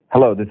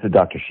Hello, this is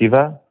Dr.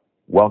 Shiva.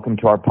 Welcome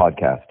to our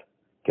podcast,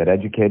 Get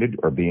Educated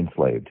or Be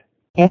Enslaved.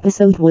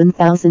 Episode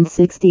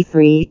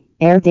 1063,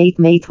 air date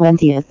May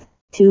 20th,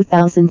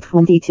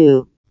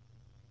 2022.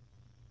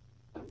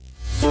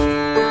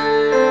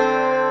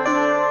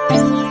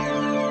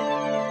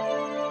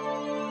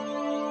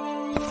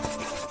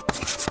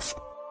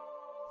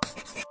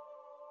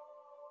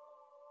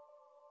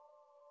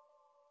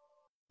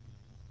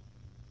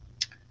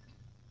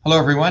 Hello,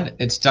 everyone.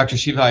 It's Dr.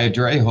 Shiva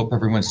Ayyadurai. I hope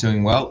everyone's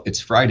doing well.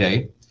 It's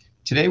Friday.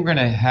 Today, we're going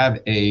to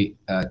have a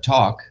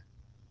talk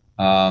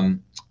to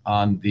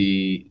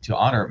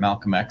honor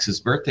Malcolm X. His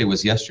birthday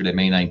was yesterday,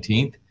 May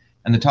 19th,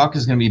 and the talk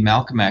is going to be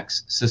Malcolm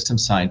X, System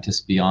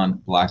Scientist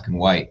Beyond Black and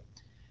White.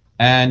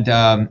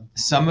 And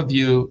some of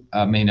you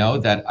may know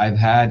that I've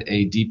had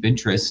a deep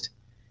interest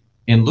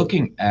in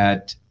looking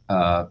at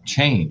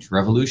change,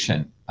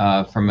 revolution,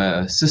 from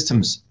a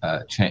systems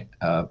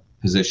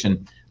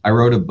position. I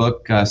wrote a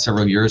book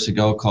several years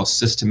ago called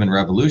System and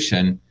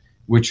Revolution,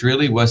 which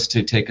really was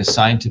to take a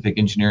scientific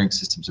engineering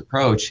systems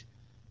approach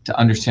to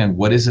understand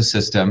what is a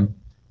system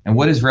and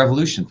what is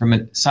revolution from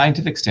a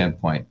scientific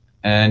standpoint.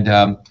 And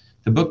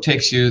the book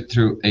takes you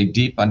through a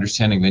deep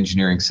understanding of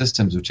engineering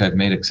systems, which I've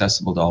made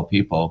accessible to all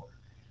people,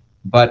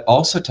 but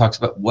also talks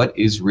about what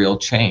is real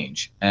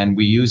change. And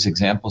we use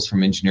examples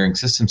from engineering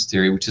systems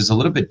theory, which is a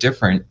little bit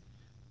different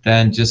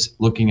than just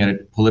looking at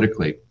it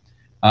politically.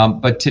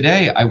 But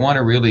today, I want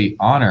to really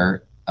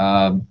honor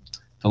the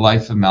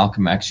life of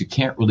Malcolm X. You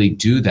can't really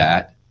do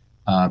that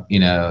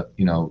in a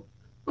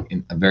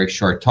very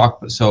short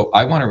talk. So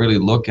I want to really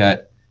look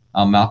at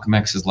Malcolm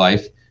X's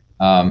life,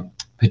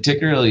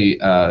 particularly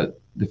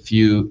the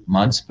few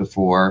months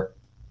before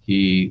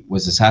he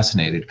was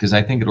assassinated, because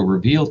I think it'll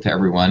reveal to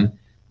everyone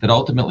that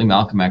ultimately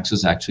Malcolm X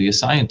was actually a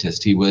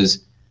scientist. He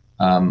was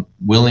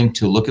willing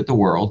to look at the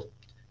world,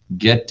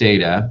 get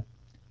data,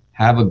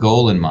 have a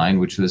goal in mind,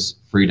 which was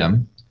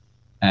freedom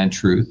and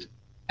truth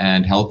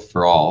and health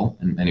for all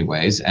in many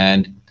ways.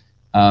 And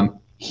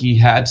he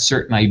had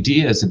certain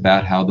ideas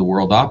about how the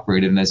world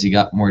operated. And as he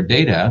got more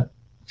data,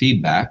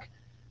 feedback,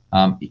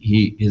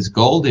 his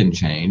goal didn't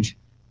change,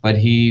 but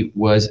he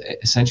was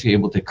essentially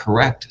able to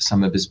correct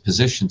some of his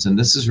positions. And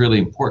this is really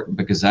important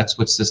because that's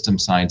what system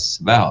science is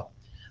about.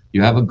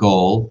 You have a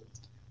goal,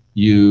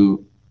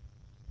 you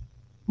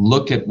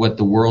look at what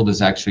the world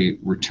is actually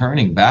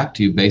returning back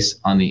to you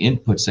based on the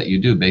inputs that you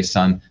do, based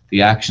on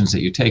the actions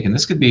that you take. And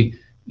this could be,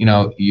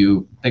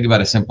 you think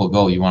about a simple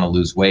goal, you want to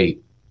lose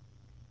weight.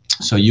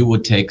 So you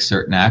would take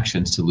certain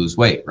actions to lose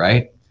weight,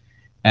 right?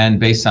 And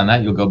based on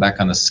that, you'll go back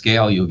on the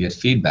scale, you'll get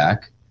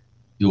feedback,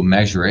 you'll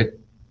measure it,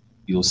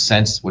 you'll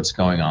sense what's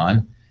going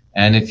on.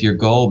 And if your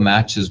goal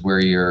matches where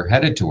you're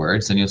headed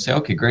towards, then you'll say,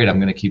 okay, great, I'm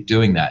going to keep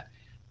doing that.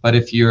 But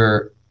if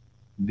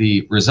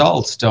the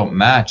results don't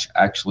match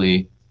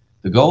actually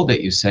the goal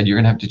that you set, you're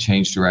going to have to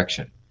change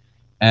direction.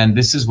 And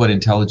this is what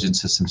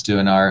intelligence systems do.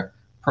 In our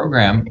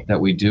program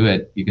that we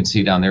do you can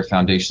see down there,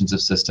 Foundations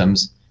of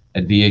Systems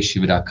at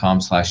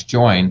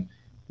vashiva.com/join,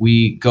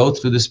 we go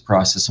through this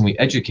process and we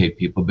educate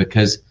people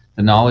because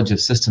the knowledge of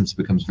systems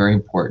becomes very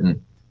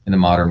important in the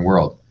modern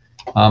world.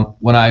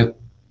 When I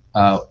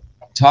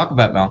talk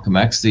about Malcolm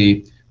X,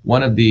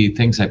 one of the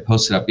things I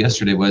posted up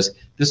yesterday was,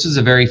 this was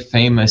a very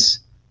famous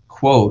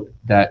quote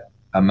that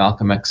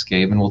Malcolm X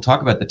gave, and we'll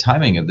talk about the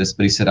timing of this,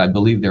 but he said, I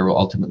believe there will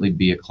ultimately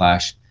be a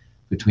clash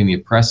between the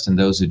oppressed and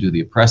those who do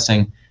the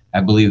oppressing. I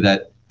believe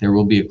that there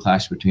will be a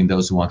clash between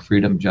those who want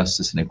freedom,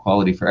 justice, and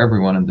equality for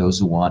everyone and those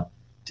who want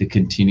to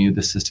continue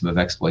the system of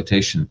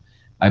exploitation.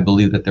 I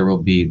believe that there will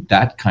be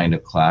that kind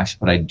of clash,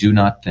 but I do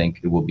not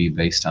think it will be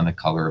based on the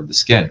color of the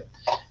skin.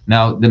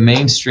 Now, the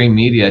mainstream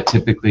media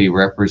typically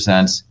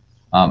represents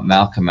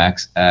Malcolm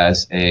X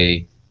as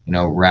a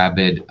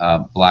rabid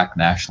black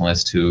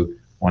nationalist who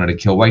wanted to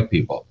kill white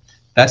people.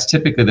 That's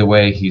typically the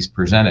way he's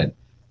presented.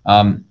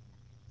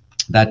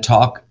 That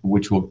talk,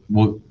 which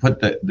we'll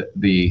put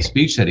the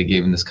speech that he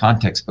gave in this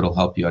context, but it'll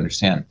help you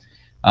understand.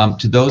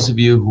 To those of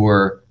you who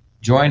are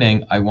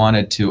joining, I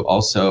wanted to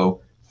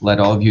also let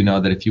all of you know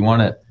that if you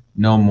want to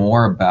know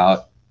more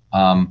about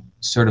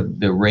sort of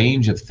the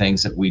range of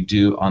things that we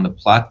do on the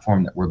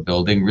platform that we're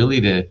building,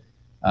 really to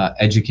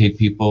educate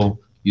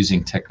people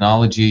using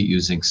technology,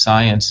 using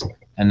science,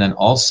 and then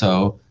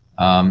also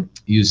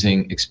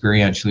using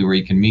experientially where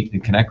you can meet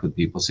and connect with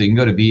people. So you can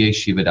go to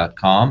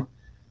vashiva.com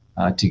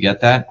to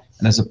get that.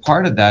 And as a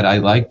part of that, I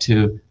like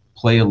to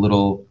play a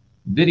little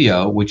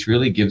video, which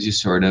really gives you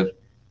sort of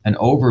an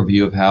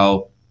overview of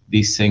how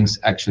these things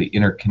actually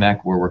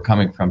interconnect, where we're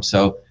coming from.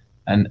 So,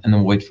 and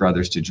then wait for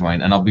others to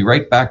join. And I'll be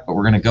right back, but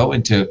we're going to go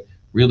into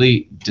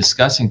really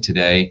discussing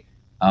today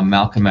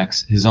Malcolm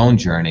X, his own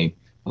journey.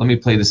 Let me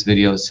play this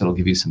video so it'll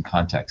give you some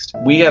context.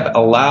 We have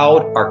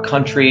allowed our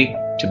country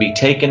to be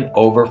taken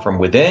over from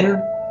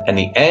within, and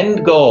the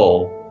end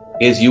goal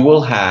is you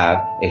will have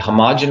a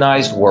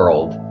homogenized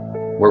world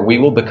where we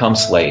will become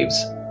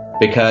slaves,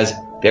 because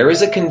there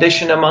is a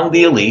condition among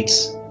the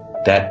elites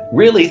that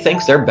really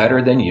thinks they're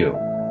better than you,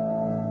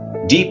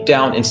 deep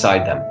down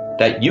inside them,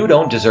 that you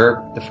don't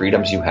deserve the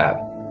freedoms you have.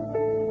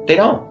 They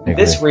don't.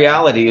 This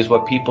reality is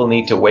what people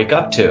need to wake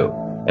up to.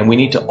 And we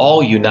need to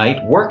all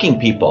unite working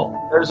people.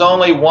 There's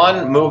only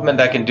one movement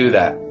that can do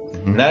that.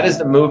 And that is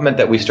the movement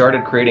that we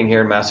started creating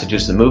here in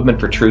Massachusetts, the Movement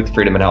for Truth,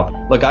 Freedom, and Health.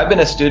 Look, I've been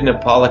a student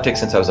of politics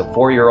since I was a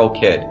 4-year-old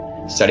kid,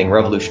 studying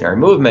revolutionary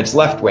movements,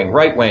 left wing,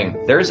 right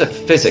wing. There's a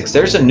physics,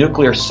 there's a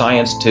nuclear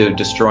science to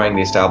destroying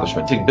the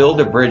establishment. To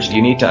build a bridge,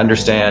 you need to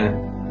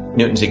understand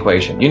Newton's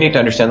equation. You need to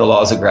understand the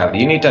laws of gravity.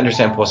 You need to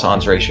understand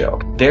Poisson's ratio.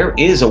 There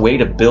is a way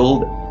to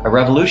build a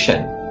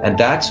revolution. And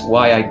that's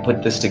why I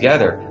put this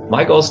together.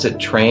 My goal is to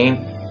train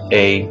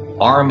an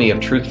army of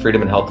truth,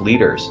 freedom, and health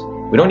leaders.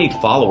 We don't need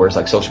followers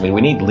like social media.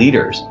 We need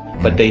leaders,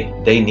 but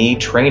they need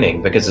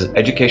training because the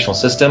educational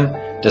system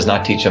does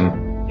not teach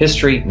them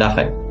history,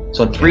 nothing.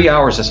 So in 3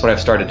 hours, that's what I've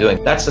started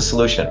doing. That's the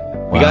solution.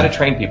 We got to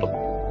train people.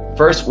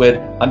 First with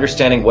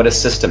understanding what a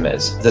system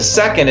is. The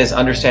second is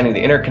understanding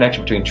the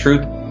interconnection between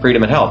truth,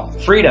 freedom, and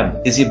health. Freedom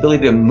is the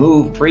ability to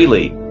move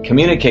freely,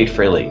 communicate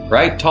freely,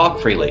 right? Talk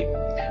freely.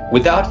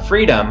 Without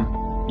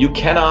freedom, you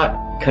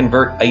cannot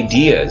convert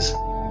ideas,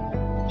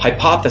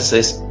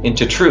 hypothesis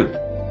into truth,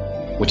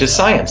 which is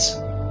science.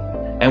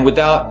 And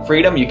without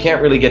freedom, you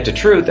can't really get to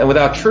truth. And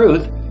without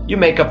truth, you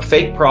make up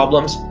fake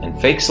problems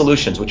and fake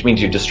solutions, which means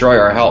you destroy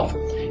our health.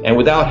 And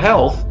without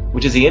health,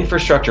 which is the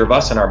infrastructure of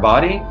us and our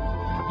body,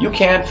 you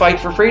can't fight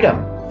for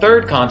freedom.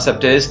 Third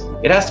concept is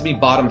it has to be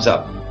bottoms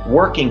up.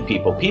 Working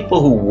people,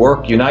 people who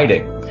work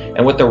uniting.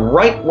 And what the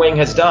right wing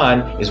has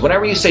done is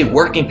whenever you say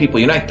working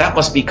people unite, that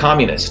must be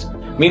communist.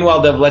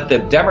 Meanwhile, they've let the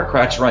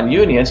Democrats run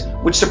unions,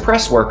 which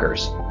suppress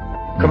workers.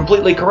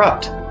 Completely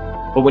corrupt.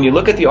 But when you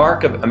look at the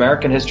arc of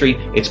American history,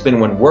 it's been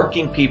when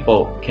working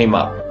people came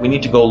up. We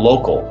need to go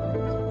local.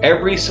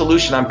 Every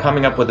solution I'm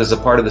coming up with as a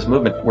part of this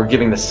movement, we're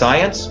giving the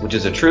science, which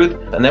is the truth,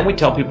 and then we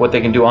tell people what they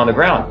can do on the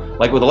ground.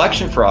 Like with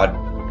election fraud,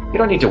 you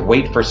don't need to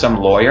wait for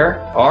some lawyer.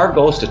 Our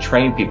goal is to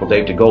train people,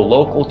 Dave, to go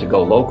local, to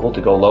go local,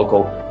 to go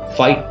local,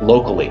 fight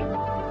locally.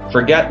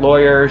 Forget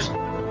lawyers,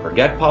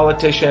 forget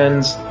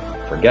politicians,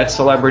 forget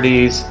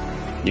celebrities.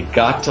 You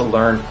got to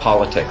learn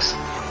politics,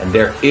 and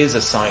there is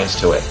a science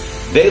to it.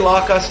 They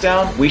lock us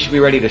down, we should be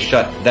ready to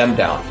shut them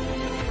down.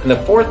 And the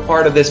fourth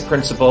part of this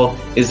principle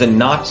is a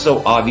not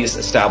so obvious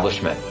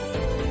establishment.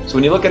 So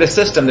when you look at a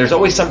system, there's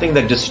always something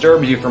that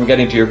disturbs you from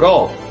getting to your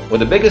goal. Well,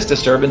 the biggest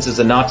disturbance is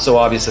a not so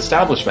obvious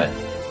establishment,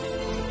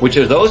 which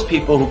are those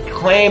people who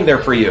claim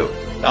they're for you,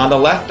 on the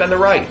left and the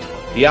right.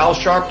 The Al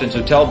Sharptons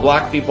who tell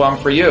black people I'm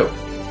for you.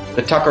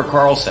 The Tucker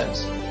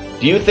Carlsons.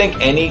 Do you think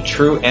any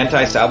true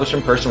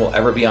anti-establishment person will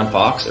ever be on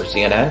Fox or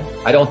CNN?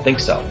 I don't think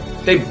so.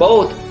 They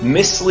both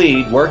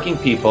mislead working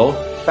people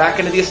back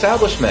into the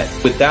establishment.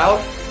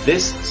 Without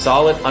this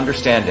solid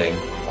understanding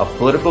of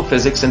political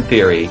physics and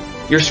theory,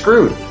 you're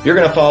screwed. You're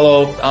going to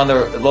follow on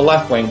the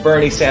left wing,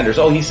 Bernie Sanders.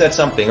 Oh, he said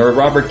something. Or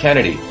Robert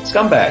Kennedy.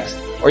 Scumbags.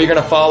 Or you're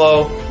going to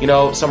follow,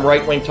 some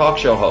right-wing talk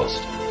show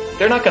host.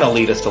 They're not going to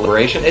lead us to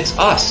liberation. It's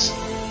us.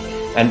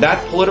 And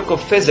that political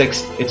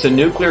physics, it's a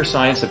nuclear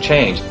science of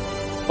change.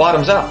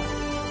 Bottoms up.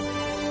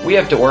 We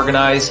have to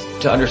organize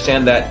to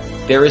understand that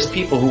there is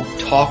people who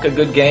talk a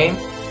good game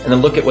and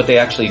then look at what they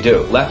actually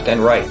do, left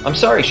and right. I'm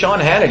sorry, Sean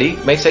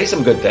Hannity may say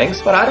some good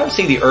things, but I don't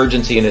see the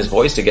urgency in his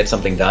voice to get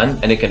something done,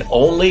 and it can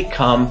only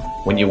come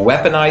when you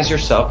weaponize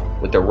yourself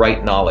with the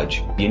right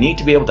knowledge. You need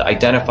to be able to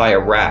identify a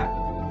rat.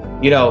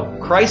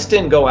 Christ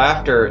didn't go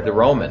after the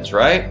Romans,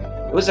 right?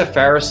 It was the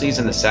Pharisees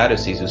and the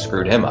Sadducees who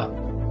screwed him up.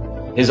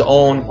 His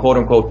own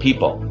quote-unquote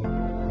people.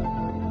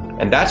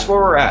 And that's where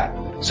we're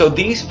at. So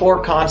these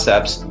four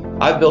concepts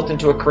I've built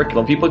into a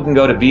curriculum. People can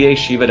go to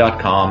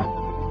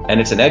vashiva.com,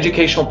 and it's an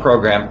educational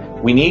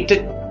program. We need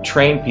to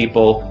train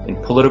people in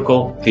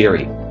political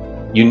theory.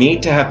 You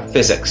need to have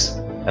physics,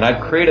 and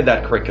I've created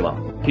that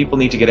curriculum. People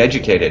need to get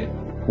educated.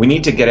 We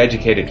need to get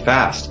educated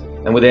fast.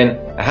 And within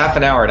a half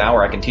an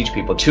hour, I can teach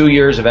people. 2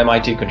 years of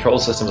MIT control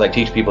systems, I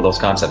teach people those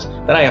concepts.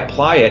 Then I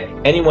apply it,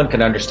 anyone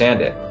can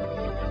understand it.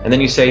 And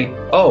then you say,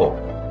 oh,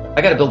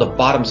 I got to build a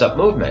bottoms-up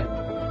movement.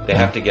 They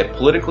have to get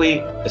politically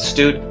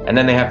astute, and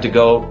then they have to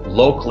go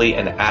locally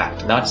and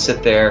act, not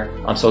sit there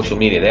on social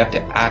media. They have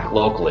to act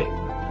locally,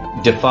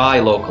 defy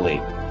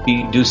locally,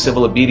 do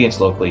civil obedience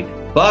locally,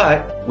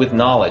 but with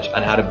knowledge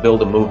on how to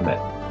build a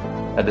movement.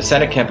 The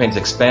Senate campaign's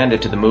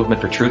expanded to the Movement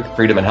for Truth,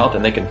 Freedom, and Health,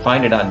 and they can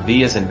find it on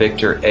V as in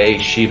Victor, A,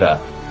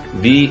 Shiva,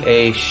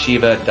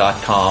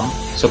 vashiva.com,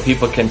 so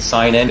people can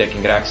sign in. They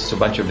can get access to a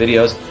bunch of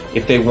videos.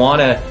 If they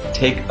want to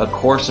take a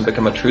course and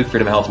become a Truth,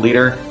 Freedom, and Health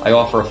leader, I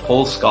offer a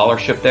full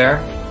scholarship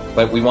there.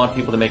 But we want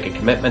people to make a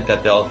commitment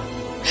that they'll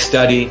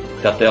study,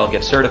 that they'll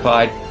get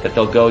certified, that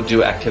they'll go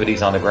do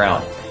activities on the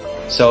ground.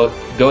 So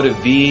go to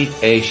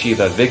VA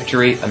Shiva,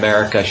 Victory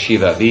America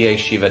Shiva,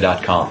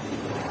 vashiva.com.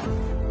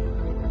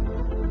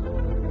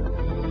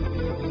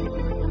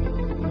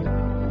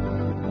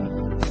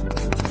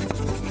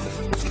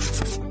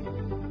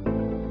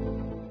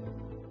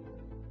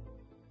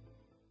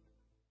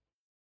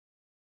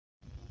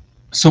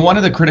 So one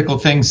of the critical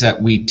things that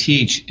we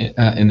teach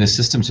in the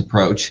systems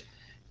approach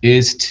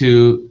is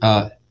to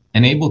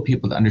enable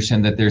people to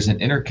understand that there's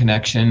an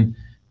interconnection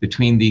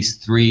between these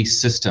three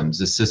systems: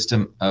 the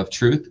system of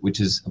truth,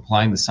 which is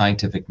applying the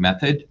scientific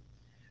method,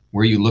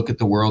 where you look at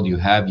the world, you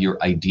have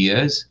your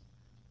ideas,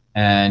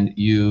 and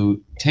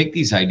you take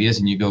these ideas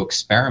and you go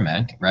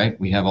experiment, right?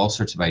 We have all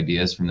sorts of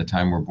ideas from the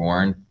time we're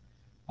born.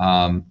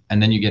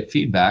 And then you get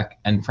feedback.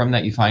 And from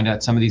that, you find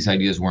out some of these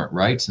ideas weren't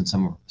right and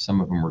some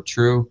of them were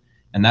true.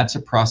 And that's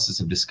a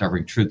process of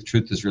discovering truth.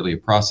 Truth is really a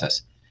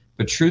process.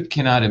 But truth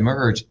cannot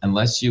emerge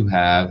unless you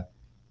have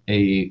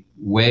a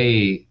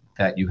way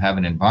that you have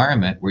an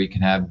environment where you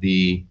can have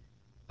the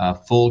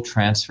full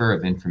transfer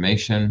of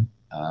information,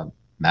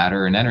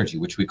 matter, and energy,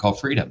 which we call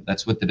freedom.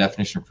 That's what the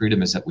definition of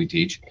freedom is that we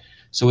teach.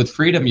 So with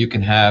freedom, you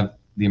can have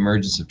the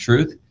emergence of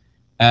truth.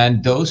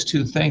 And those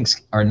two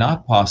things are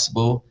not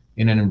possible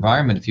in an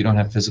environment if you don't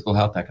have physical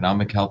health,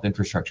 economic health,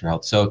 infrastructure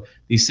health. So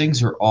these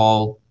things are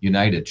all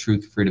united: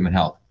 truth, freedom, and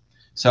health.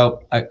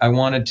 So I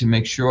wanted to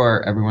make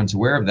sure everyone's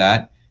aware of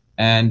that.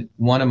 And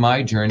one of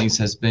my journeys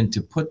has been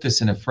to put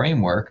this in a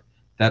framework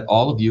that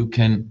all of you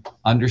can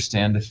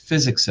understand the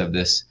physics of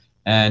this.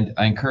 And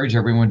I encourage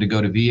everyone to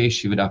go to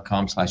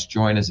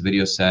vashiva.com/join, as the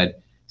video said,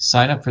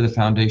 sign up for the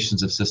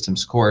Foundations of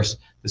Systems course.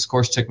 This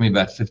course took me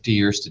about 50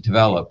 years to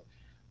develop,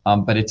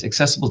 but it's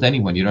accessible to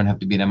anyone. You don't have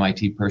to be an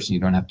MIT person. You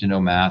don't have to know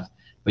math,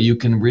 but you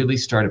can really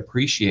start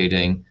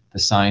appreciating the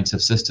science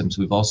of systems.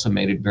 We've also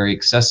made it very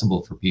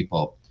accessible for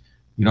people.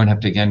 You don't have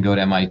to, again, go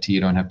to MIT. You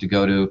don't have to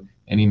go to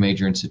any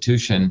major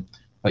institution,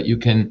 but you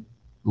can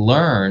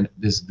learn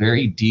this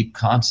very deep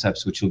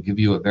concepts, which will give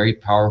you a very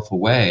powerful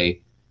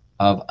way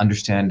of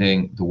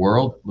understanding the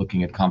world,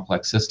 looking at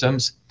complex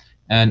systems.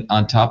 And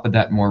on top of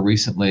that, more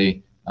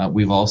recently,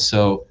 we've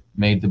also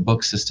made the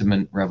book System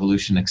and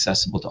Revolution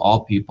accessible to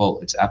all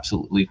people. It's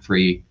absolutely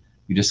free.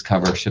 You just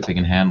cover shipping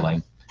and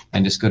handling,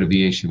 and just go to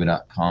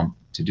vashiva.com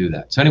to do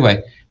that. So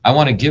anyway, I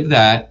want to give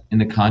that in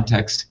the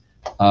context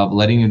of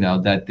letting you know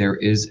that there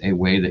is a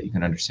way that you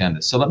can understand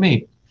this. So let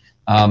me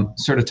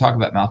sort of talk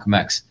about Malcolm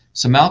X.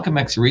 So Malcolm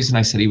X, the reason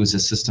I said he was a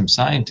system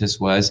scientist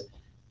was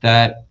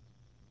that,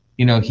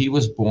 you know, he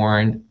was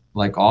born,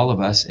 like all of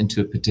us,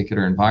 into a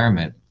particular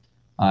environment.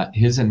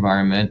 His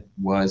environment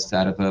was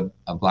that of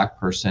a black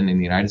person in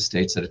the United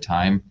States at a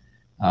time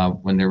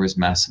when there was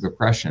massive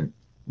oppression.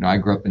 You know, I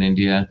grew up in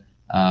India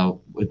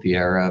with the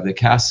era of the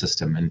caste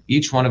system, and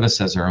each one of us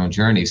has our own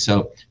journey.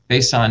 So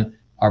based on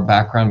our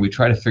background, we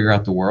try to figure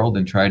out the world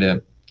and try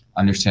to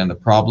understand the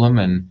problem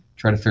and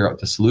try to figure out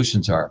what the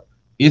solutions are.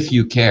 If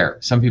you care,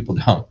 some people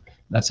don't.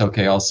 That's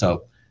okay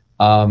also,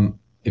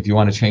 if you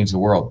want to change the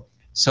world.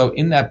 So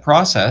in that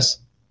process,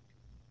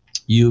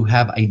 you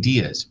have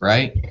ideas,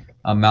 right?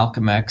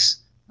 Malcolm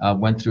X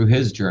went through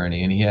his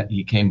journey, and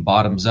he came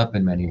bottoms up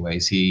in many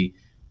ways. He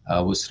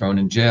was thrown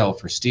in jail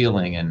for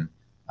stealing, and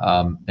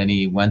then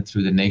he went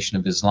through the Nation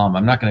of Islam.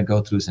 I'm not going to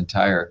go through his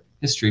entire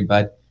history,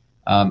 but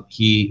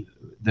the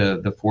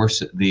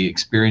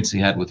experience he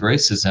had with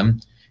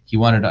racism, he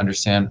wanted to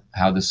understand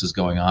how this was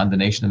going on. The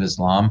Nation of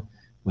Islam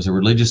was a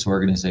religious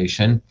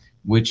organization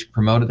which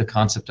promoted the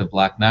concept of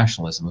black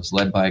nationalism. It was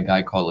led by a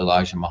guy called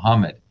Elijah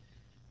Muhammad.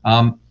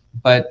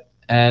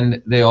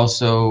 And they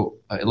also,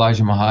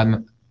 Elijah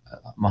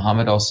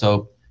Muhammad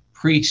also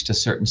preached a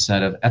certain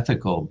set of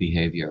ethical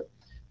behavior.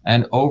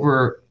 And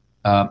over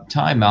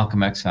time,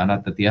 Malcolm X found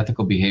out that the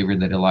ethical behavior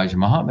that Elijah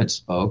Muhammad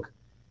spoke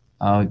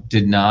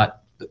did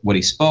not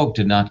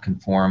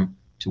conform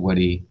to what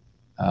he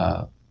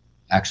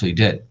actually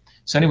did.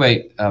 So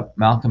anyway,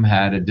 Malcolm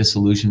had a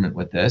disillusionment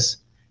with this.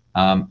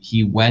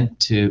 He went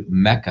to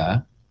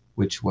Mecca,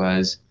 which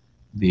was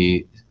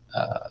the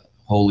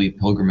holy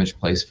pilgrimage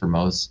place for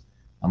most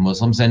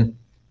Muslims, and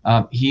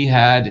he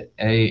had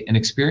an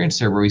experience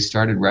there where he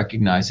started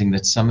recognizing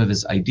that some of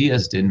his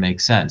ideas didn't make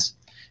sense.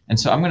 And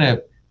so I'm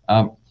going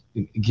to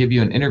give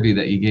you an interview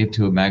that he gave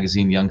to a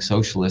magazine, Young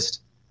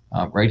Socialist,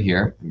 right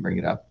here. Let me bring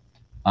it up.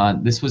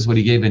 This was what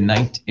he gave in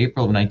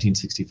April of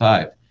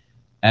 1965.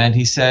 And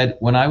he said,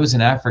 when I was in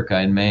Africa,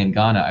 in May and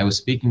Ghana, I was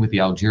speaking with the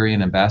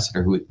Algerian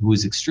ambassador who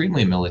is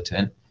extremely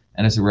militant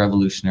and is a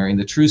revolutionary in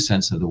the true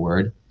sense of the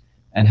word,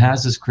 and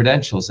has his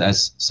credentials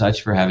as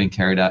such for having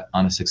carried out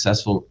on a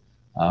successful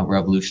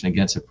revolution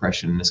against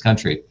oppression in this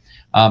country.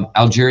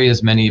 Algeria,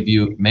 as many of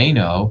you may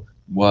know,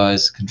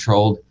 was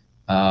controlled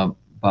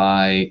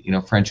by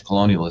French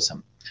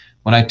colonialism.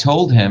 When I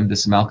told him, this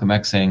is Malcolm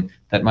X saying,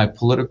 that my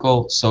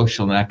political,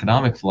 social, and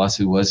economic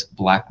philosophy was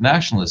black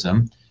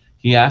nationalism,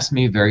 he asked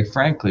me very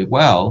frankly,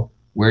 well,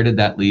 where did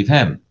that leave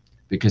him?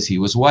 Because he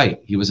was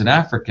white. He was an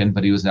African,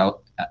 but he was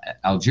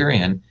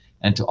Algerian,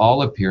 and to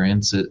all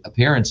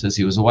appearances,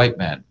 he was a white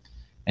man.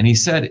 And he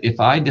said,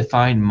 if I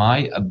define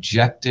my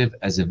objective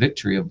as a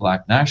victory of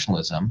black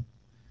nationalism,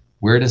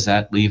 where does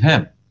that leave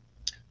him?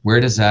 Where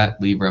does that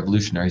leave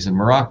revolutionaries in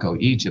Morocco,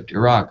 Egypt,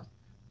 Iraq,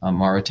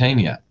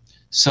 Mauritania?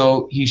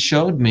 So he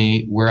showed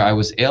me where I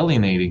was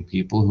alienating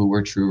people who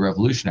were true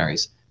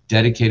revolutionaries,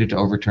 dedicated to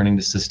overturning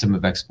the system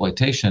of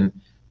exploitation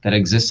that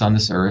exists on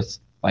this earth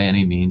by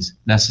any means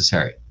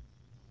necessary.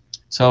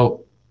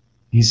 So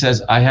he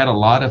says, I had a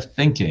lot of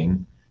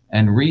thinking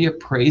and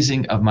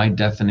reappraising of my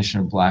definition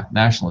of black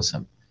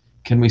nationalism.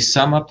 Can we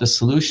sum up the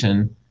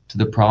solution to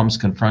the problems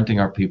confronting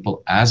our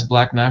people as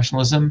Black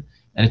nationalism.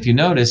 And if you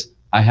notice,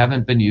 I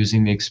haven't been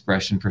using the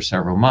expression for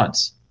several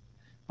months,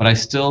 but I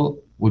still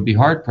would be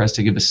hard-pressed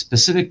to give a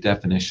specific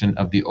definition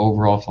of the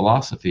overall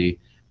philosophy,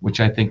 which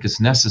I think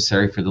is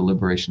necessary for the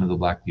liberation of the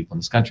Black people in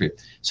this country.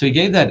 So he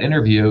gave that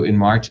interview in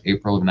March,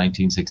 April of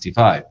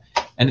 1965.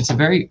 And it's a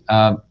very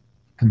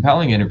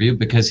compelling interview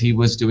because he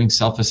was doing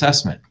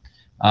self-assessment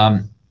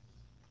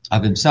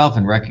of himself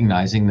and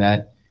recognizing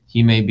that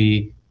he may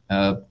be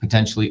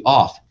potentially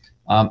off.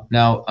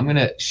 Now, I'm going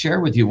to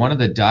share with you one of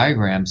the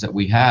diagrams that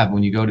we have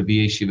when you go to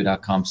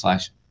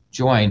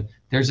vashiva.com/join.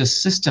 There's a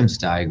systems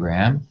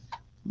diagram.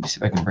 Let me see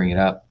if I can bring it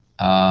up.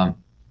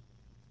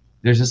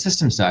 There's a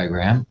systems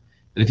diagram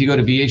that if you go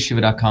to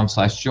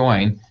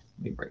vashiva.com/join, let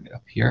me bring it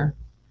up here,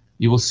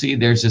 you will see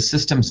there's a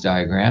systems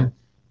diagram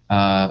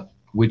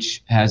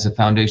which has a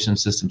Foundation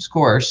Systems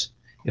course.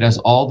 It has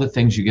all the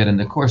things you get in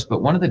the course,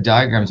 but one of the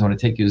diagrams I want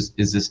to take you is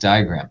this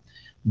diagram.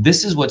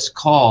 This is what's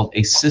called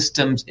a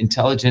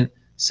intelligent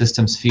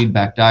systems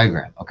feedback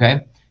diagram,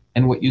 okay?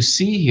 And what you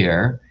see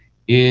here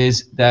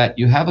is that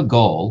you have a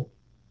goal,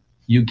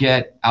 you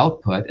get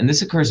output, and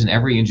this occurs in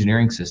every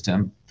engineering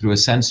system through a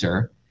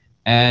sensor,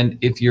 and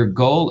if your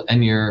goal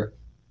and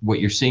what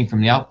you're seeing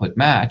from the output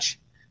match,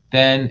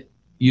 then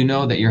you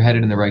know that you're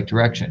headed in the right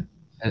direction.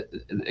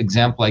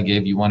 Example I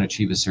gave, you want to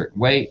achieve a certain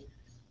weight,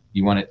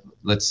 you want to,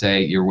 let's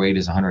say your weight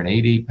is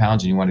 180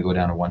 pounds and you want to go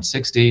down to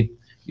 160,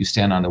 you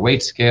stand on the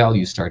weight scale,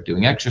 you start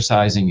doing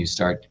exercising, you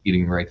start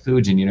eating the right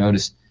foods, and you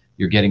notice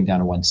you're getting down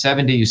to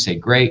 170, you say,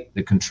 great,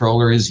 the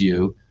controller is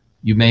you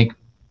make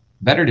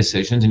better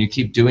decisions and you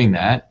keep doing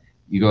that,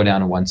 you go down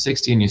to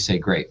 160 and you say,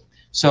 great.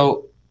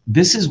 So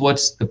this is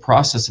what's the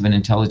process of an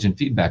intelligent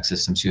feedback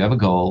system. So you have a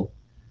goal,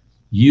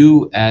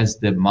 you as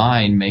the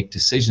mind make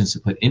decisions to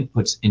put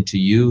inputs into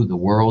you, the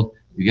world,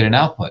 you get an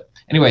output.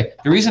 Anyway,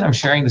 the reason I'm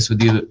sharing this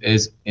with you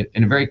is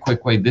in a very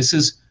quick way, this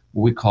is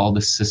what we call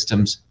the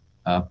systems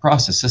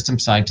process. System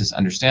scientists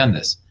understand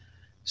this.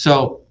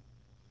 So,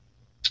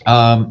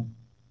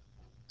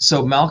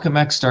 so Malcolm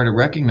X started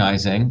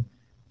recognizing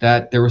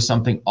that there was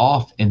something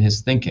off in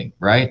his thinking,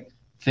 right?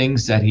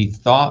 Things that he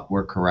thought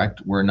were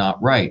correct were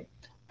not right.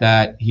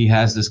 That he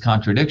has this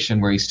contradiction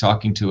where he's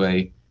talking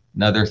to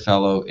another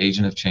fellow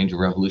agent of change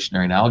or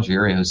revolutionary in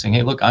Algeria who's saying,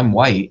 hey, look, I'm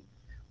white.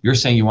 You're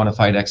saying you want to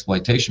fight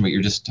exploitation, but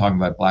you're just talking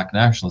about Black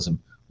nationalism.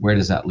 Where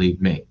does that leave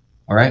me?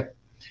 All right.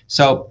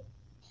 So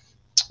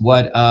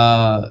what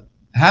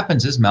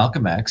happens is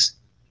Malcolm X,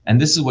 and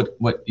this is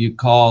what you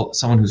call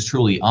someone who's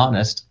truly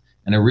honest,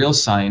 and a real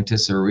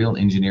scientist or a real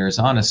engineer is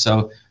honest.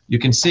 So you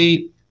can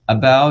see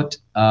about,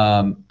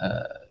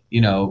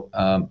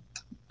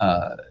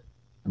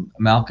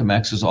 Malcolm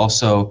X was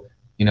also,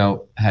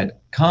 had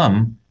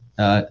come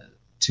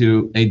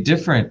to a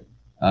different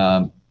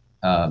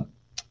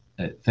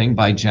thing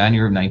by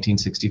January of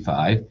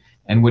 1965.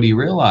 And what he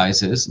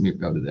realizes, let me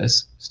go to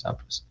this,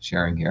 stop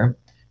sharing here.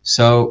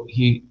 So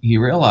he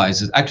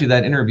realizes, actually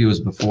that interview was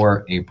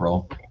before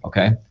April,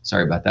 okay?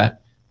 Sorry about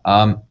that.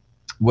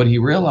 What he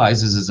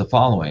realizes is the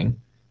following.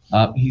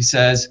 He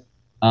says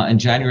in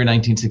January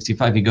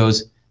 1965, he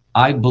goes,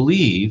 I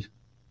believe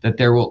that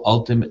there will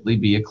ultimately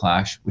be a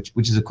clash,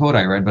 which is a quote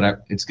I read,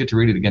 but it's good to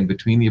read it again,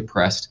 between the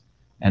oppressed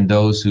and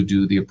those who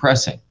do the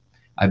oppressing.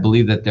 I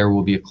believe that there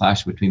will be a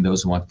clash between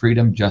those who want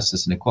freedom,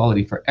 justice, and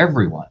equality for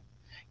everyone,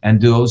 and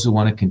those who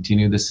want to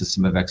continue the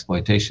system of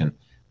exploitation.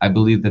 I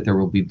believe that there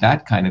will be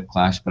that kind of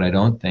clash, but I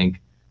don't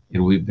think it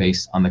will be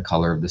based on the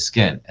color of the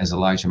skin, as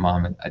Elijah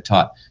Muhammad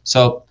taught.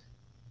 So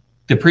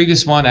the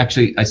previous one,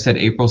 actually, I said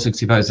April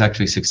 65, is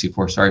actually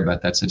 64. Sorry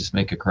about that, so just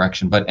make a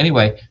correction. But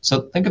anyway,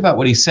 so think about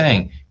what he's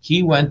saying.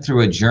 He went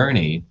through a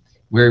journey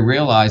where he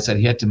realized that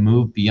he had to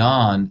move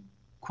beyond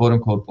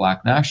quote-unquote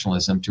Black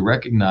nationalism to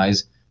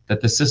recognize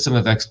that the system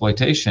of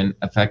exploitation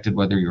affected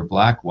whether you're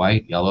black,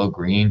 white, yellow,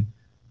 green,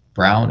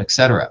 brown,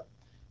 etc.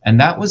 And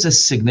that was a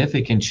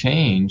significant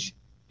change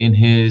in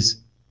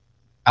his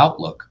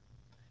outlook.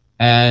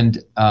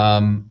 And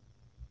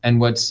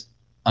what's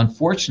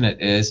unfortunate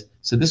is,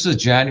 so this was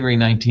January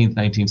 19th,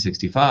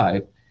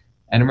 1965.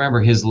 And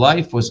remember, his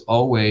life was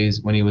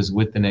always, when he was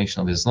with the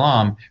Nation of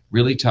Islam,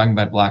 really talking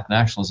about Black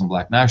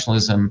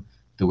nationalism,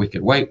 the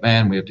wicked white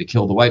man, we have to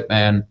kill the white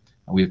man,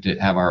 we have to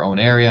have our own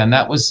area. And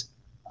that was,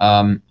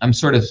 I'm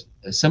sort of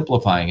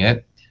simplifying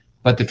it,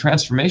 but the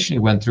transformation he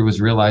went through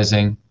was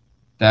realizing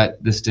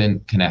that this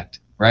didn't connect,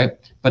 right?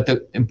 But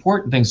the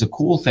important thing, the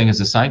cool thing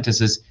as a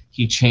scientist is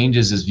he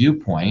changes his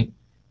viewpoint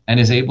and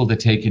is able to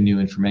take in new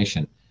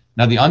information.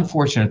 Now, the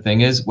unfortunate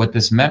thing is what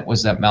this meant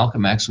was that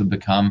Malcolm X would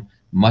become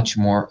much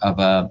more of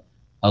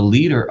a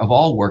leader of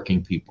all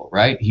working people,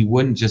 right? He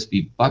wouldn't just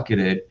be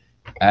bucketed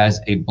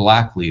as a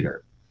black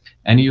leader.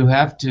 And you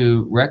have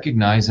to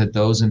recognize that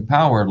those in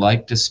power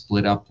like to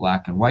split up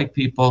black and white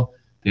people.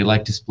 They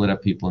like to split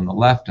up people in the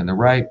left and the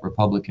right,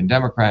 Republican,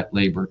 Democrat,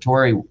 Labor,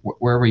 Tory,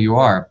 wherever you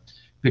are,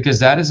 because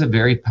that is a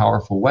very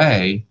powerful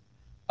way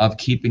of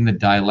keeping the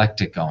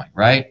dialectic going,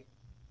 right?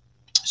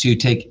 So you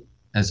take,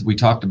 as we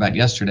talked about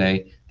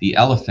yesterday, the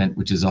elephant,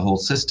 which is a whole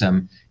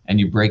system, and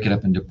you break it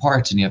up into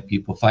parts and you have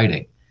people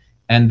fighting.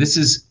 And this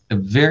is a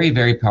very,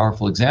 very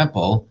powerful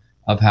example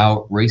of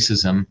how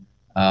racism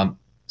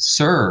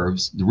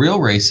serves. The real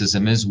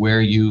racism is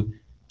where you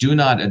do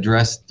not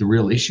address the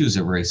real issues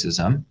of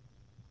racism,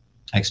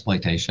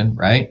 exploitation,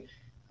 right?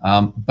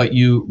 But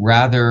you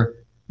rather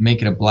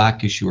make it a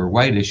black issue or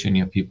white issue, and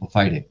you have people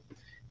fighting.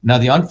 Now,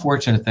 the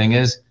unfortunate thing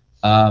is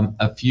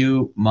a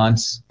few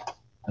months,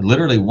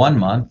 literally 1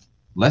 month,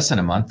 less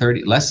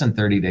than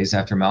 30 days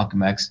after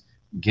Malcolm X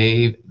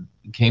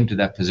came to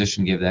that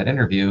position, gave that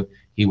interview,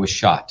 he was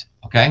shot,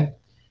 okay?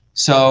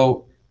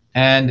 So,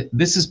 and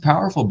this is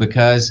powerful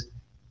because,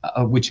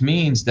 which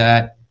means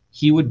that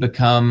he would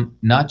become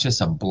not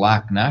just a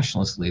black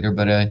nationalist leader,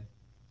 but a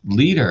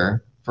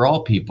leader for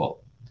all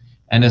people.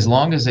 And as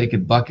long as they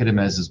could bucket him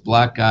as this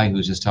black guy who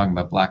was just talking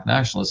about black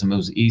nationalism, it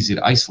was easy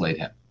to isolate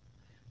him.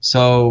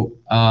 So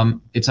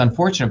it's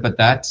unfortunate, but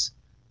that's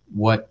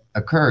what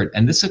occurred.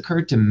 And this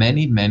occurred to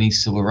many, many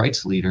civil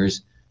rights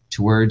leaders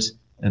towards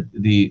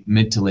the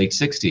mid to late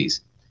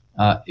 60s.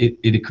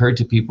 It occurred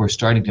to people who are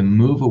starting to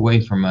move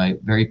away from a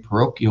very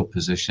parochial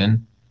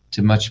position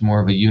to much more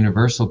of a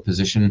universal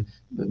position,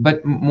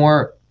 but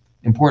more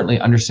importantly,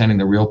 understanding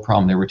the real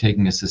problem. They were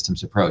taking a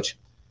systems approach.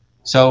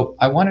 So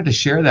I wanted to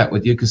share that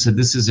with you because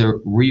this is a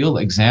real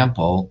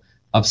example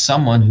of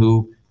someone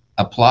who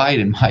applied,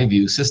 in my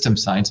view, system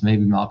science.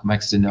 Maybe Malcolm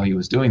X didn't know he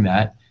was doing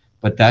that,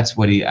 but that's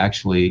what he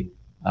actually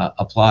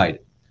applied.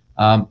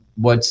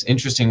 What's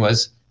interesting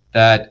was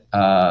that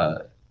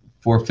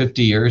for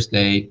 50 years,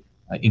 they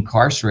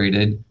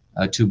incarcerated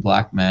 2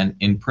 black men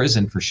in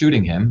prison for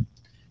shooting him.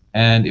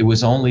 And it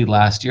was only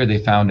last year they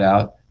found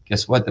out,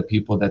 guess what, the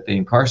people that they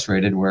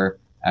incarcerated were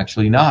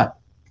actually not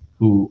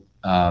who,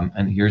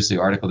 and here's the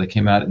article that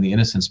came out in the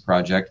Innocence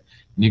Project,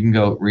 and you can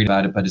go read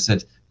about it, but it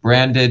said,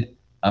 branded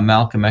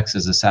Malcolm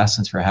X's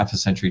assassins for half a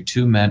century,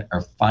 2 men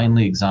are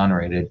finally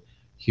exonerated.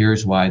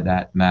 Here's why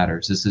that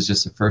matters. This is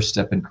just the first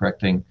step in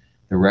correcting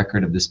the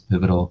record of this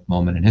pivotal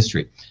moment in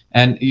history.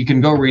 And you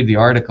can go read the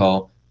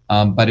article,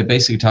 but it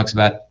basically talks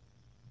about,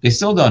 they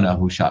still don't know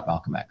who shot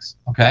Malcolm X,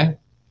 okay?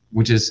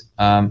 Which is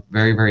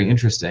very, very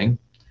interesting,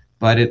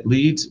 but it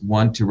leads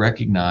one to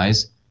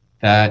recognize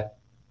that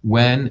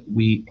when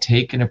we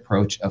take an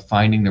approach of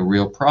finding the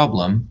real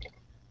problem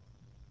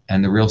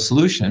and the real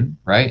solution,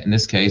 right? In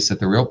this case,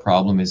 that the real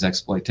problem is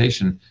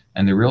exploitation,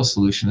 and the real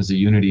solution is the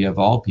unity of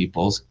all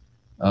peoples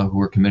who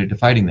are committed to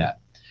fighting that.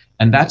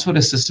 And that's what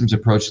a systems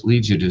approach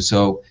leads you to.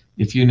 So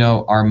if you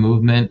know, our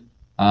movement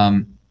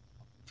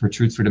for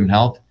Truth, Freedom, and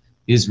Health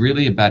is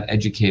really about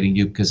educating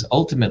you, because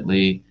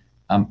ultimately,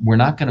 we're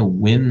not going to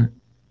win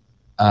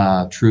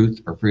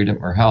truth or freedom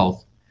or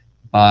health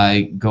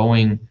by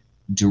going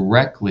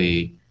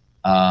directly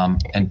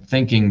and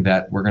thinking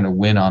that we're going to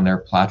win on their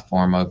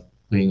platform of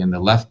being in the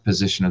left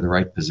position or the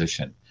right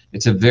position.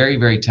 It's a very,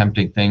 very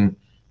tempting thing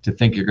to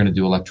think you're going to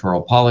do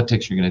electoral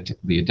politics, you're going to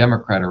be a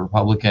Democrat or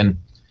Republican,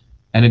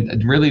 and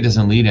it really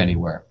doesn't lead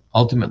anywhere.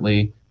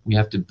 Ultimately, we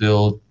have to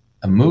build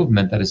a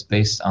movement that is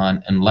based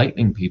on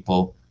enlightening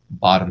people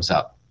bottoms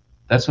up.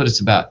 That's what it's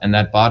about. And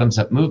that bottoms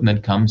up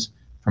movement comes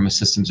from a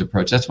systems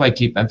approach. That's why I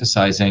keep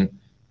emphasizing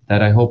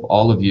that I hope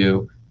all of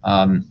you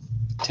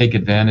take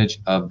advantage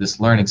of this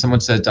learning. Someone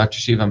says, Dr.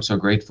 Shiva, I'm so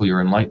grateful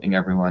you're enlightening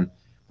everyone,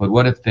 but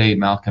what if they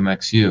Malcolm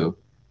X you?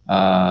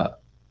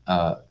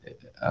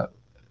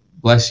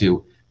 Bless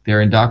you.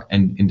 They're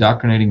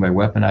indoctrinating by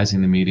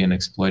weaponizing the media and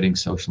exploiting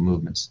social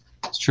movements.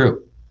 It's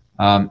true.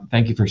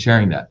 Thank you for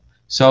sharing that.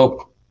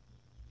 So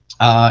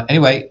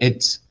anyway,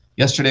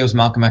 yesterday was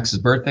Malcolm X's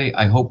birthday.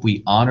 I hope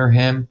we honor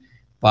him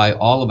by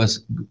all of us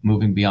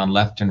moving beyond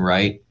left and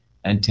right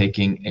and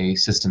taking a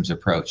systems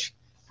approach.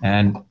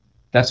 And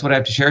that's what I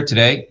have to share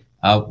today.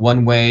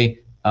 One way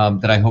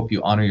that I hope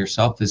you honor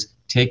yourself is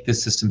take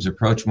this systems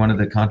approach. One of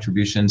the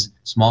contributions,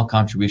 small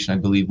contribution I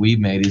believe we've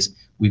made, is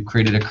we've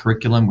created a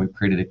curriculum, we've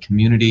created a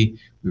community,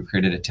 we've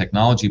created a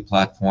technology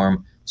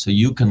platform so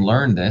you can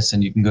learn this,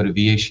 and you can go to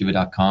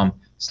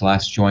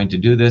vashiva.com/join to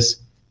do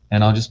this.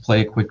 And I'll just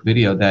play a quick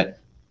video that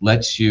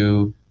lets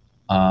you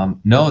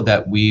know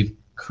that we've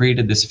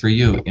created this for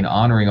you in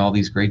honoring all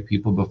these great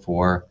people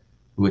before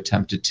who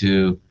attempted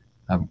to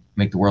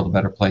make the world a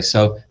better place.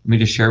 So let me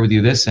just share with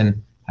you this,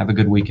 and have a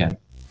good weekend.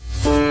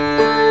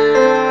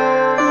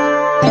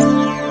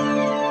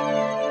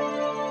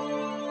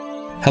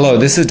 Hello,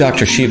 this is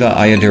Dr. Shiva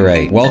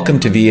Ayyadurai. Welcome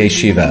to VA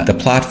Shiva, the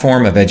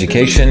platform of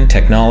education,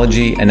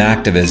 technology, and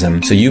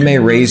activism, so you may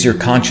raise your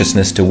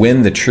consciousness to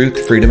win the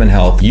truth, freedom, and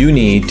health you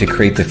need to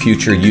create the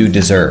future you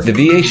deserve. The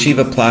VA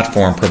Shiva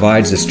platform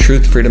provides its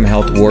truth, freedom,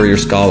 health warrior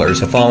scholars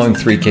the following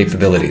 3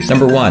 capabilities.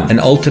 Number 1, an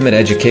ultimate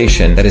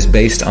education that is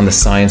based on the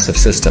science of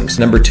systems.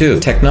 Number 2,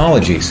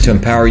 technologies to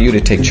empower you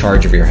to take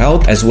charge of your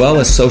health, as well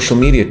as social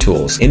media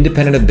tools,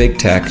 independent of big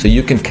tech, so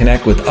you can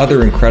connect with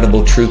other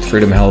incredible truth,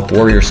 freedom, health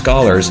warrior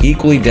scholars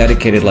equally equally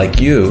dedicated like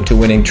you to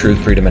winning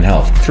truth, freedom, and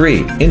health.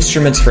 3.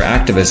 Instruments for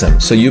activism,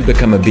 so you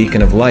become a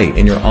beacon of light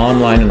in your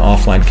online and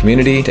offline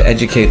community to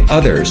educate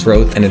others,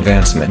 growth, and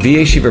advancement.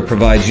 VA Shiva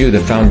provides you the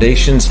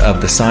foundations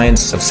of the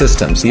science of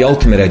systems, the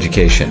ultimate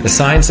education. The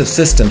science of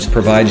systems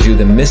provides you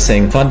the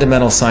missing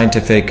fundamental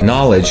scientific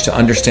knowledge to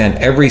understand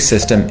every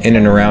system in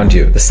and around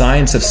you. The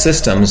science of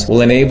systems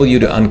will enable you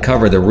to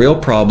uncover the real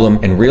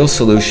problem and real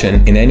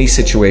solution in any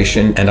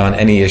situation and on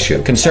any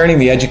issue. Concerning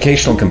the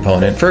educational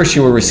component, first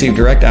you will receive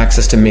direct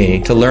access to me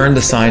to learn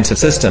the science of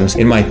systems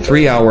in my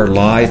 3-hour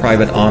live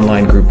private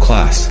online group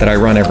class that I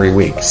run every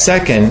week.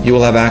 Second, you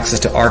will have access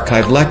to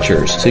archived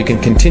lectures so you can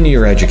continue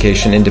your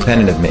education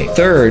independent of me.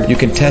 Third, you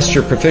can test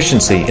your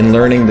proficiency in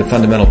learning the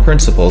fundamental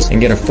principles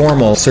and get a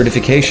formal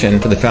certification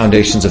for the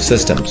foundations of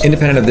systems.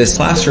 Independent of this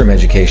classroom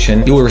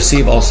education, you will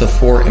receive also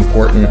 4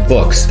 important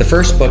books. The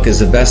first book is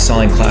the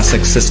best-selling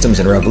classic Systems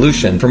and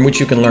Revolution, from which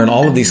you can learn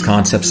all of these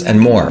concepts and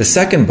more. The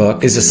second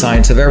book is The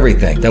Science of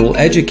Everything, that will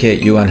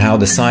educate you on how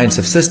the science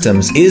of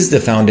systems is the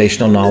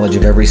foundational knowledge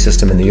of every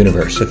system in the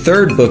universe. The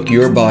third book,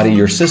 Your Body,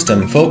 Your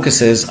System,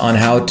 focuses on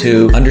how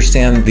to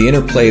understand the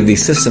interplay of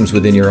these systems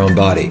within your own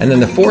body. And then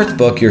the fourth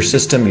book, Your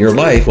System, Your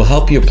Life, will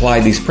help you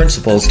apply these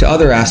principles to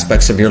other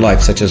aspects of your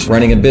life, such as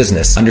running a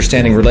business,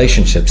 understanding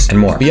relationships, and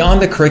more.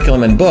 Beyond the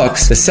curriculum and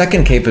books, the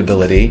second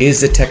capability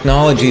is the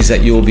technologies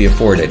that you will be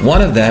afforded.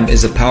 One of them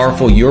is a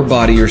powerful Your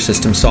Body, Your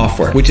System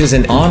software, which is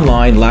an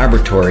online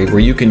laboratory where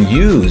you can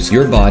use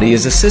your body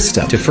as a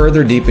system to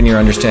further deepen your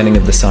understanding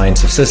of the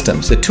science of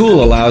systems. The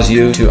tool allows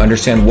you to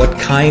understand what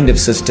kind of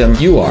system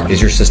you are.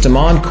 Is your system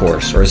on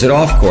course or is it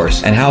off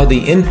course? And how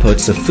the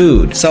inputs of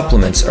food,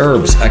 supplements,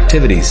 herbs,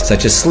 activities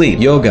such as sleep,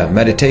 yoga,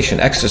 meditation,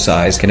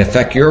 exercise can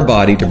affect your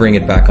body to bring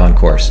it back on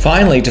course.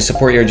 Finally, to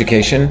support your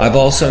education, I've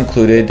also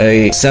included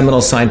a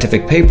seminal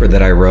scientific paper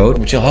that I wrote,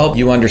 which will help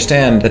you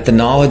understand that the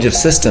knowledge of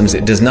systems,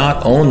 it does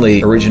not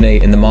only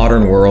originate in the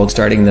modern world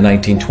starting in the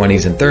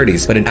 1920s and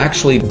 30s, but it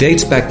actually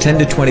dates back 10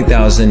 to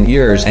 20,000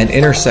 years and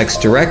intersects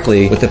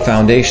directly with the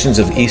foundations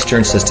of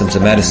Eastern systems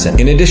of medicine.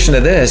 In addition to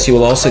this, you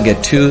will also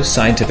get 2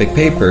 scientific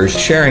papers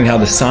sharing how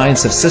the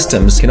science of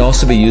systems can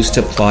also be used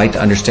to apply to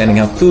understanding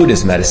how food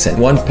is medicine.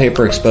 One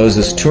paper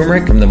exposes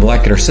turmeric from the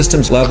molecular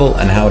systems level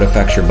and how it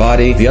affects your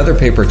body. The other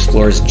paper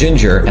explores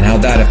ginger and how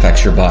that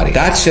affects your body.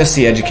 That's just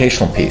the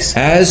educational piece.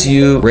 As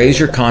you raise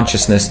your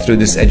consciousness through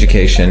this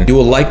education, you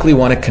will likely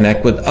want to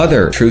connect with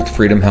other truth,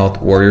 freedom,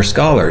 health warrior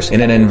scholars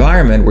in an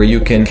environment where you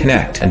can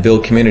connect and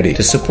build community.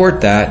 To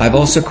support that, I've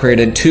also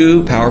created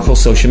 2 powerful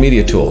social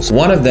media tools.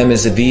 One of them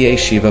is the VA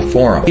Shiva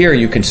Forum. Here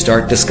you can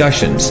start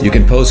discussions, you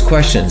can pose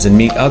questions and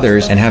meet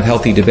others and have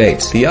healthy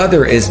debates. The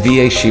other is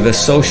VA Shiva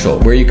Social,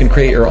 where you can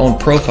create your own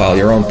profile,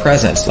 your own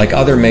presence, like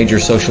other major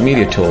social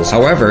media tools.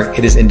 However,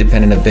 it is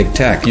independent of big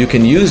tech. You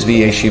can use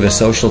VA Shiva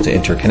Social to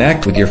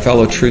interconnect with your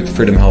fellow truth,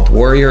 freedom, health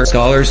warrior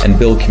scholars and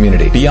build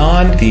community.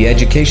 Beyond the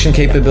education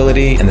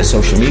capability and the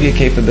social media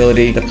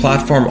capability, the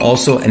platform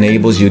also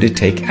enables you to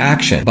take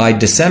action by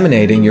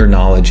disseminating your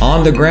knowledge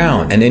on the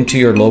ground and into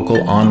your local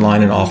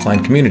online and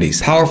offline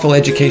communities. Powerful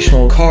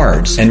educational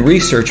cards and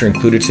research are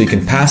included so you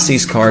can pass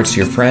these cards to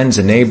your friends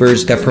and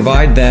neighbors that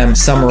provide them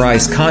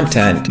summarized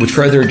content which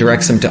further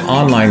directs them to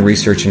online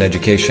research and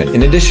education.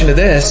 In addition to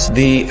this,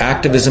 the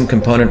activism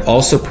component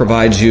also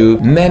provides you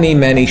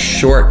many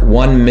short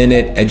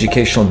 1-minute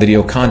educational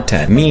video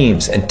content,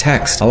 memes, and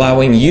text,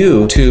 allowing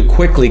you to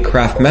quickly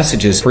craft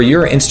messages for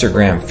your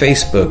Instagram,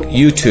 Facebook,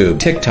 YouTube,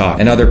 TikTok,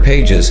 and other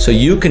pages so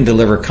you can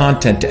deliver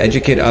content to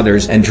educate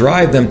others and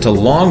drive them to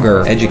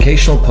longer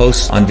educational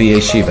posts on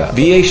VA Shiva.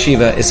 VA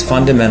Shiva is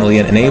fundamentally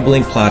an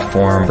enabling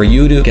platform for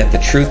you to get the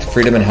truth,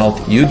 freedom, and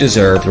health you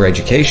deserve through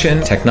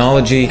education,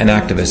 technology, and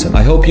activism.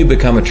 I hope you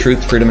become a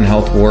truth, freedom, and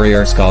health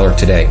warrior scholar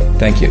today.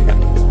 Thank you.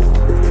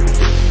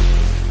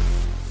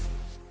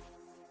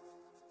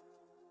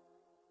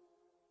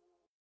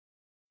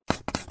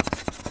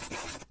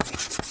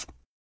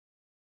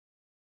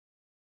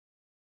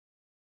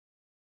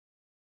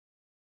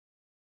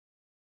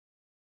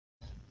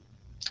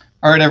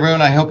 All right,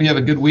 everyone, I hope you have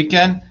a good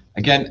weekend.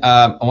 Again,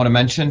 I want to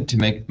mention to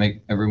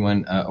make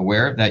everyone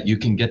aware that you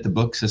can get the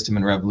book System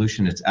and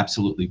Revolution. It's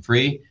absolutely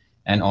free,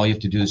 and all you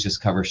have to do is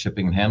just cover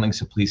shipping and handling.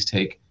 So please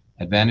take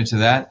advantage of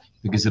that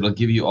because it'll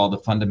give you all the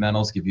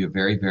fundamentals, give you a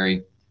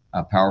very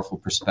powerful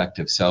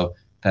perspective. So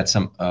that's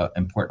some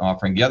important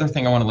offering. The other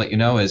thing I want to let you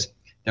know is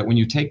that when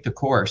you take the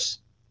course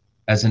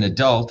as an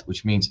adult,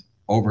 which means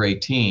over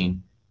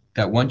 18,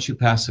 that once you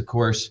pass the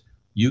course,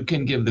 you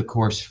can give the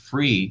course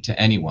free to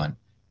anyone.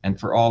 And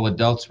for all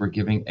adults, we're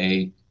giving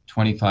a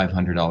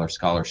 $2,500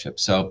 scholarship.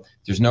 So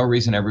there's no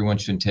reason everyone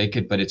shouldn't take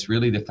it, but it's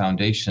really the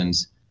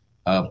foundations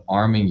of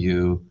arming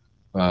you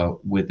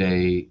with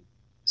a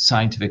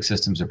scientific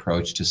systems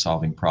approach to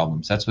solving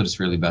problems. That's what it's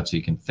really about. So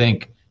you can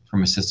think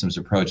from a systems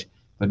approach,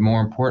 but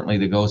more importantly,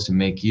 the goal is to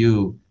make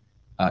you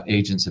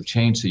agents of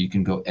change so you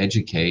can go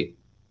educate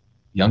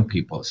young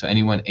people. So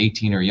anyone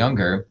 18 or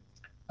younger,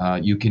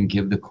 you can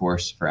give the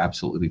course for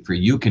absolutely free.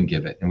 You can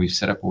give it, and we've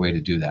set up a way to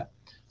do that.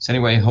 So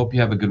anyway, I hope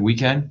you have a good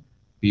weekend.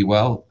 Be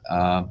well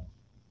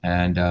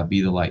and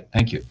be the light.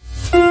 Thank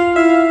you.